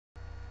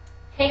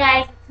Hey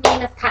guys, it's me,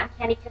 Miss Cotton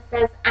Candy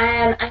Kisses.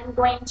 I'm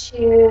going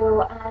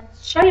to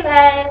show you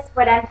guys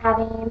what I'm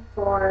having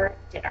for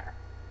dinner.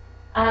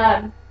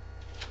 Now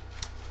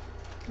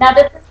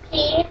this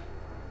is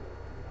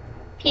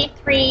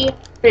P3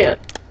 food.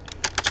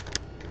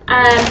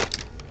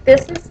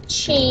 This is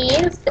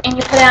cheese, and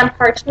you put it on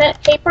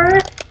parchment paper,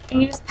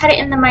 and you just put it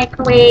in the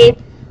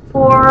microwave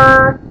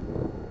for,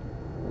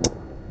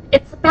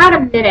 it's about a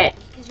minute,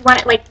 because you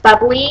want it like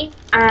bubbly.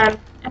 I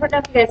don't know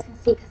if you guys can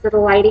see because of the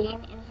lighting in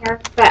here,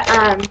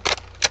 but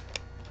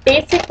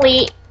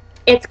basically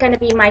it's going to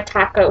be my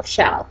taco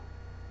shell.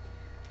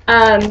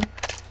 And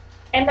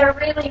they're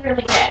really,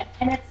 really good.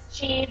 And it's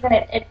cheese, and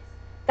it's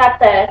got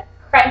the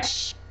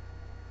crunch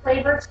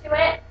flavor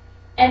to it.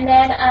 And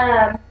then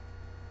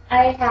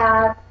I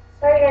have,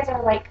 sorry you guys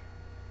are like,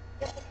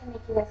 I guess I can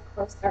make you guys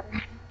closer.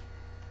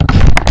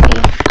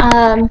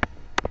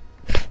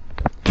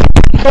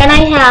 Then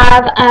I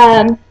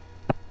have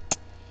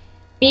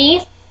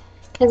beef,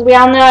 because we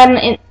all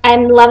know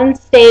I'm loving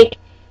steak,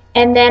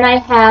 and then I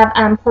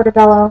have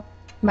portobello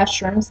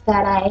mushrooms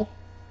that I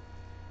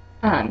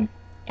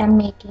am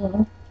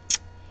making,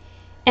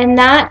 and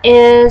that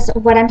is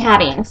what I'm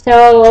having.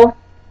 So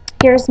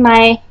here's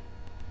my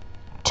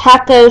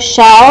taco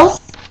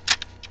shells,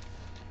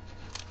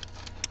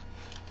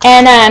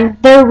 and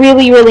they're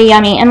really, really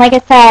yummy, and like I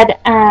said,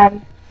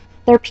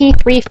 they're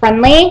P3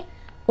 friendly,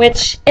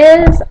 which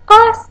is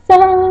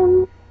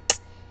awesome.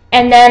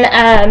 And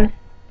then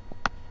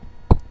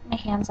my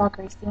hand's all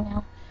greasy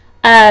now.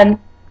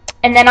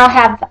 And then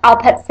I'll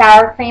put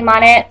sour cream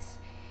on it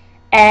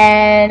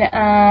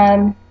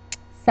and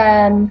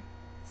some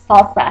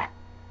salsa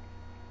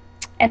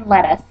and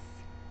lettuce.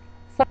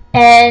 So,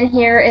 and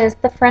here is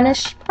the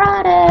finished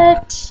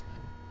product.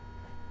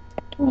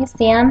 Can you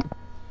see them?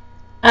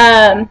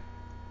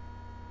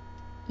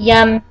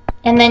 Yum.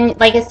 And then,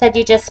 like I said,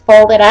 you just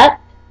fold it up.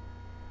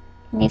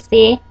 Can you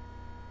see?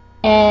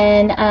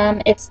 And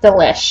it's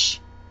delish.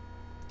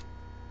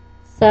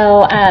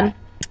 So,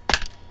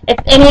 if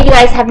any of you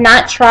guys have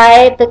not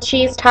tried the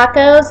cheese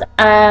tacos,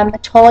 I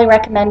totally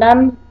recommend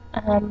them.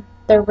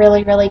 They're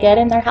really, really good,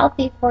 and they're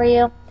healthy for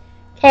you.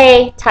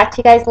 Okay, talk to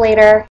you guys later.